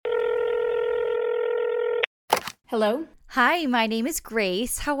Hello? Hi, my name is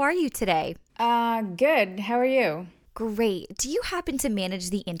Grace. How are you today? Good. How are you? Great. Do you happen to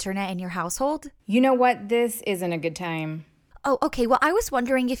manage the internet in your household? You know what? This isn't a good time. Oh, okay. Well, I was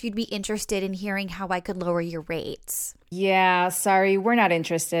wondering if you'd be interested in hearing how I could lower your rates. Yeah, sorry, we're not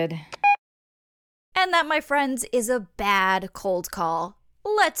interested. And that, my friends, is a bad cold call.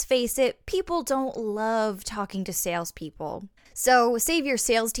 Let's face it, people don't love talking to salespeople. So save your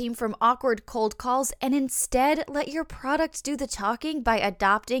sales team from awkward cold calls and instead let your product do the talking by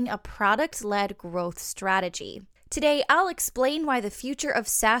adopting a product-led growth strategy. Today, I'll explain why the future of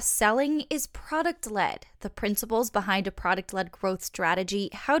SaaS selling is product-led, the principles behind a product-led growth strategy,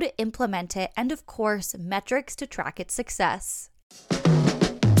 how to implement it, and of course, metrics to track its success.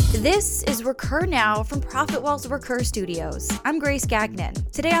 This is Recur Now from ProfitWell's Recur Studios. I'm Grace Gagnon.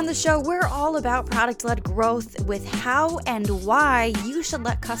 Today on the show, we're all about product-led growth with how and why you should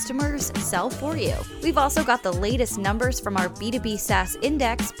let customers sell for you. We've also got the latest numbers from our B2B SaaS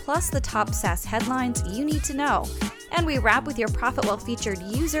Index, plus the top SaaS headlines you need to know. And we wrap with your ProfitWell featured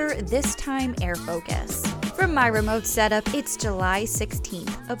user, this time Airfocus. From my remote setup, it's July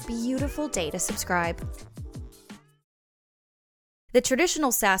 16th, a beautiful day to subscribe. The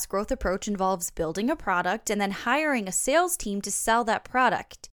traditional SaaS growth approach involves building a product and then hiring a sales team to sell that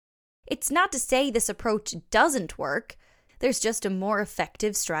product. It's not to say this approach doesn't work. There's just a more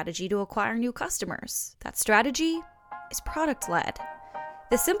effective strategy to acquire new customers. That strategy is product-led.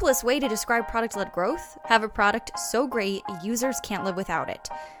 The simplest way to describe product-led growth: have a product so great users can't live without it.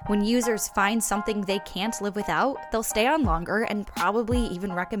 When users find something they can't live without, they'll stay on longer and probably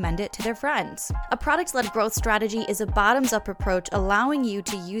even recommend it to their friends. A product-led growth strategy is a bottoms-up approach allowing you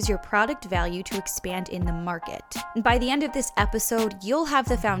to use your product value to expand in the market. And by the end of this episode, you'll have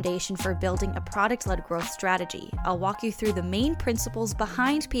the foundation for building a product-led growth strategy. I'll walk you through the main principles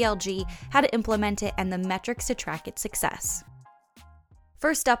behind PLG, how to implement it, and the metrics to track its success.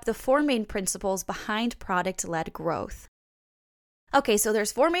 First up, the four main principles behind product-led growth. Okay, so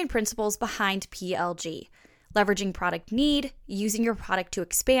there's four main principles behind PLG: leveraging product need, using your product to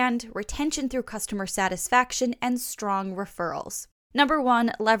expand, retention through customer satisfaction, and strong referrals. Number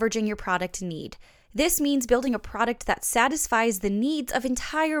one, leveraging your product need. This means building a product that satisfies the needs of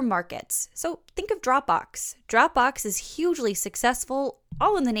entire markets. So think of Dropbox. Dropbox is hugely successful,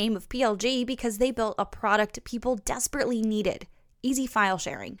 all in the name of PLG, because they built a product people desperately needed: easy file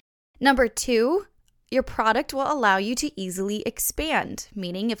sharing. Number two, your product will allow you to easily expand,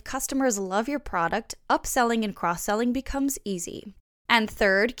 meaning if customers love your product, upselling and cross-selling becomes easy. And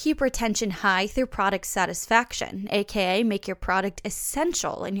third, keep retention high through product satisfaction, aka make your product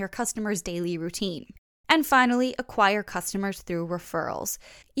essential in your customers' daily routine. And finally, acquire customers through referrals.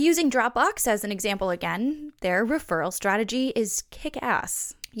 Using Dropbox as an example again, their referral strategy is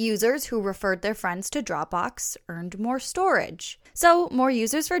kick-ass. Users who referred their friends to Dropbox earned more storage. So, more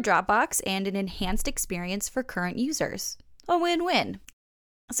users for Dropbox and an enhanced experience for current users. A win-win.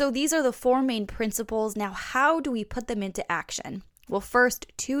 So these are the four main principles. Now, how do we put them into action? Well, first,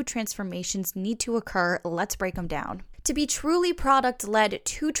 two transformations need to occur. Let's break them down. To be truly product-led,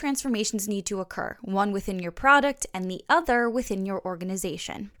 two transformations need to occur, one within your product and the other within your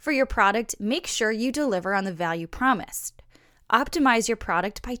organization. For your product, make sure you deliver on the value promised. Optimize your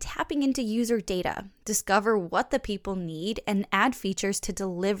product by tapping into user data. Discover what the people need and add features to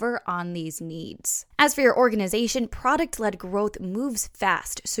deliver on these needs. As for your organization, product-led growth moves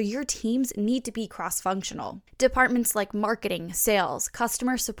fast, so your teams need to be cross-functional. Departments like marketing, sales,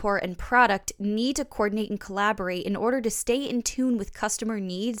 customer support, and product need to coordinate and collaborate in order to stay in tune with customer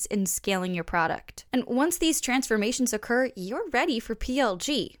needs in scaling your product. And once these transformations occur, you're ready for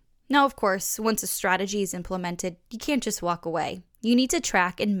PLG. Now, of course, once a strategy is implemented, you can't just walk away. You need to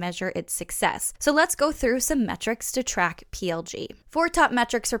track and measure its success. So let's go through some metrics to track PLG. Four top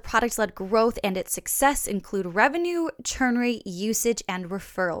metrics for product-led growth and its success include revenue, churn rate, usage, and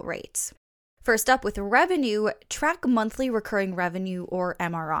referral rates. First up, with revenue, track monthly recurring revenue, or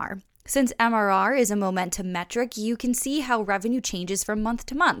MRR. Since MRR is a momentum metric, you can see how revenue changes from month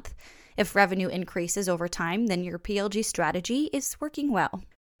to month. If revenue increases over time, then your PLG strategy is working well.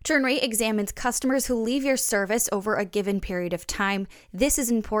 Churn rate examines customers who leave your service over a given period of time. This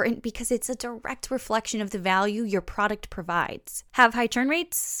is important because it's a direct reflection of the value your product provides. Have high churn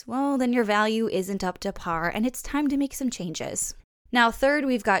rates? Well, then your value isn't up to par and it's time to make some changes. Now, third,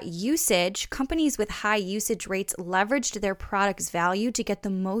 we've got usage. Companies with high usage rates leveraged their product's value to get the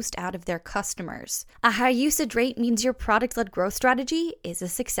most out of their customers. A high usage rate means your product-led growth strategy is a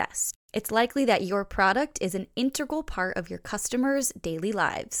success. It's likely that your product is an integral part of your customers' daily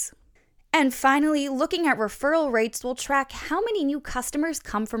lives. And finally, looking at referral rates will track how many new customers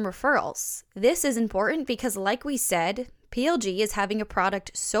come from referrals. This is important because, like we said, PLG is having a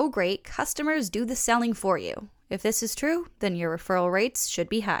product so great, customers do the selling for you. If this is true, then your referral rates should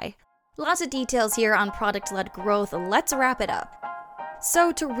be high. Lots of details here on product-led growth. Let's wrap it up.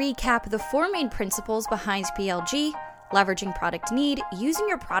 So to recap, the 4 main principles behind PLG: leveraging product need, using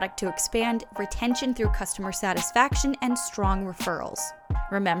your product to expand, retention through customer satisfaction, and strong referrals.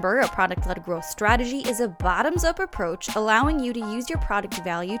 Remember, a product-led growth strategy is a bottoms-up approach allowing you to use your product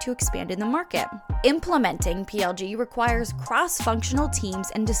value to expand in the market. Implementing PLG requires cross-functional teams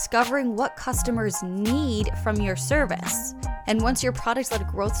and discovering what customers need from your service. And once your product-led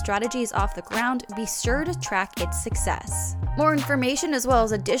growth strategy is off the ground, be sure to track its success. More information as well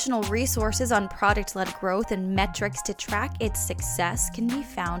as additional resources on product-led growth and metrics to track its success can be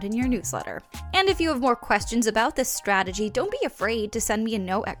found in your newsletter. And if you have more questions about this strategy, don't be afraid to send me a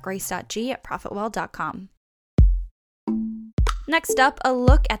note at grace.g@profitwell.com. Next up, a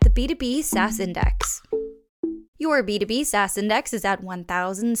look at the B2B SaaS Index. Your B2B SaaS Index is at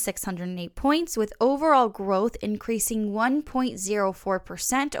 1,608 points, with overall growth increasing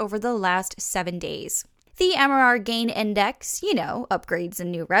 1.04% over the last 7 days. The MRR Gain Index, upgrades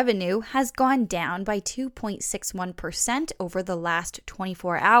and new revenue, has gone down by 2.61% over the last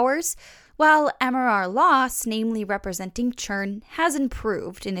 24 hours, while MRR Loss, namely representing churn, has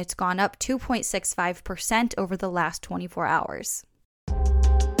improved and it's gone up 2.65% over the last 24 hours.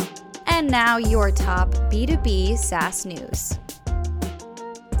 And now your top B2B SaaS news.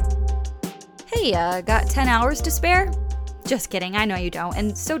 Hey, got 10 hours to spare? Just kidding, I know you don't,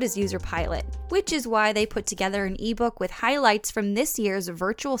 and so does UserPilot, which is why they put together an ebook with highlights from this year's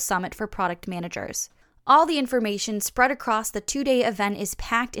virtual summit for product managers. All the information spread across the 2-day event is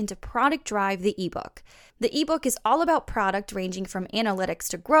packed into Product Drive, the ebook. The ebook is all about product, ranging from analytics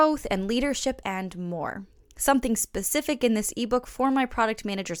to growth and leadership and more. Something specific in this ebook for my product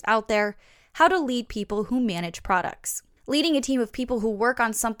managers out there: how to lead people who manage products. Leading a team of people who work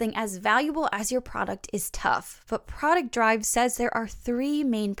on something as valuable as your product is tough, but Product Drive says there are 3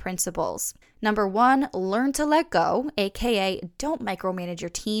 main principles. Number 1, learn to let go, aka don't micromanage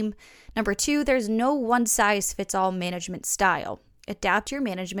your team. Number 2, there's no one-size-fits-all management style. Adapt your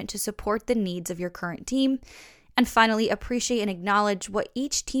management to support the needs of your current team. And finally, appreciate and acknowledge what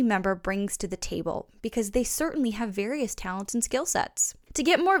each team member brings to the table, because they certainly have various talents and skill sets. To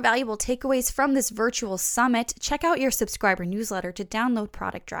get more valuable takeaways from this virtual summit, check out your subscriber newsletter to download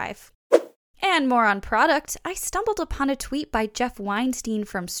Product Drive. And more on product, I stumbled upon a tweet by Jeff Weinstein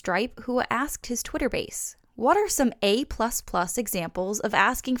from Stripe, who asked his Twitter base, what are some A++ examples of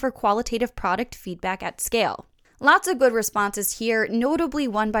asking for qualitative product feedback at scale? Lots of good responses here, notably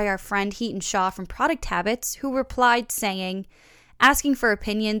one by our friend Heaton Shaw from Product Habits, who replied saying, asking for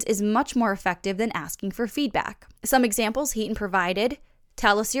opinions is much more effective than asking for feedback. Some examples Heaton provided: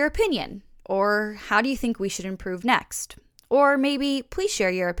 tell us your opinion, or how do you think we should improve next? Or maybe, please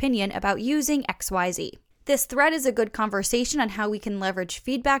share your opinion about using XYZ. This thread is a good conversation on how we can leverage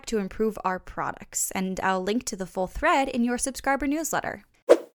feedback to improve our products, and I'll link to the full thread in your subscriber newsletter.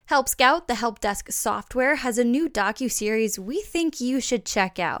 Help Scout, the help desk software, has a new docuseries we think you should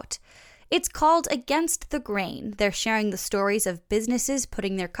check out. It's called Against the Grain. They're sharing the stories of businesses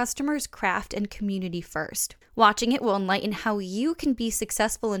putting their customers, craft, and community first. Watching it will enlighten how you can be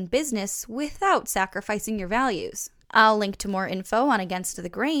successful in business without sacrificing your values. I'll link to more info on Against the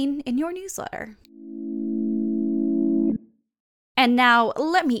Grain in your newsletter. And now,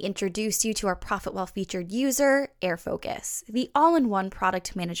 let me introduce you to our ProfitWell featured user, Airfocus, the all-in-one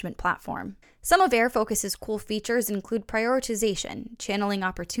product management platform. Some of Airfocus's cool features include prioritization, channeling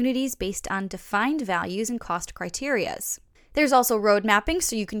opportunities based on defined values and cost criterias. There's also road mapping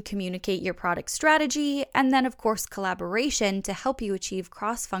so you can communicate your product strategy, and then, of course, collaboration to help you achieve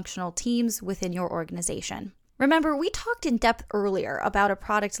cross-functional teams within your organization. Remember, we talked in depth earlier about a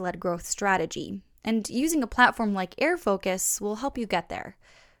product-led growth strategy, and using a platform like Airfocus will help you get there.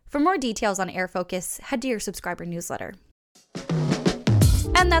 For more details on Airfocus, head to your subscriber newsletter.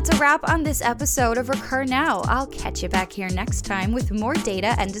 And that's a wrap on this episode of Recur Now. I'll catch you back here next time with more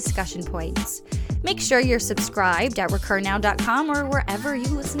data and discussion points. Make sure you're subscribed at recurnow.com or wherever you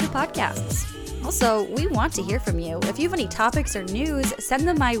listen to podcasts. Also, we want to hear from you. If you have any topics or news, send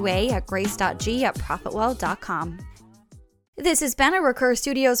them my way at grace.g@profitwell.com. This has been a Recur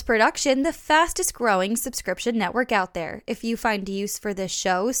Studios production, the fastest growing subscription network out there. If you find use for this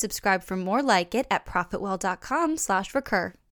show, subscribe for more like it at profitwell.com/recur.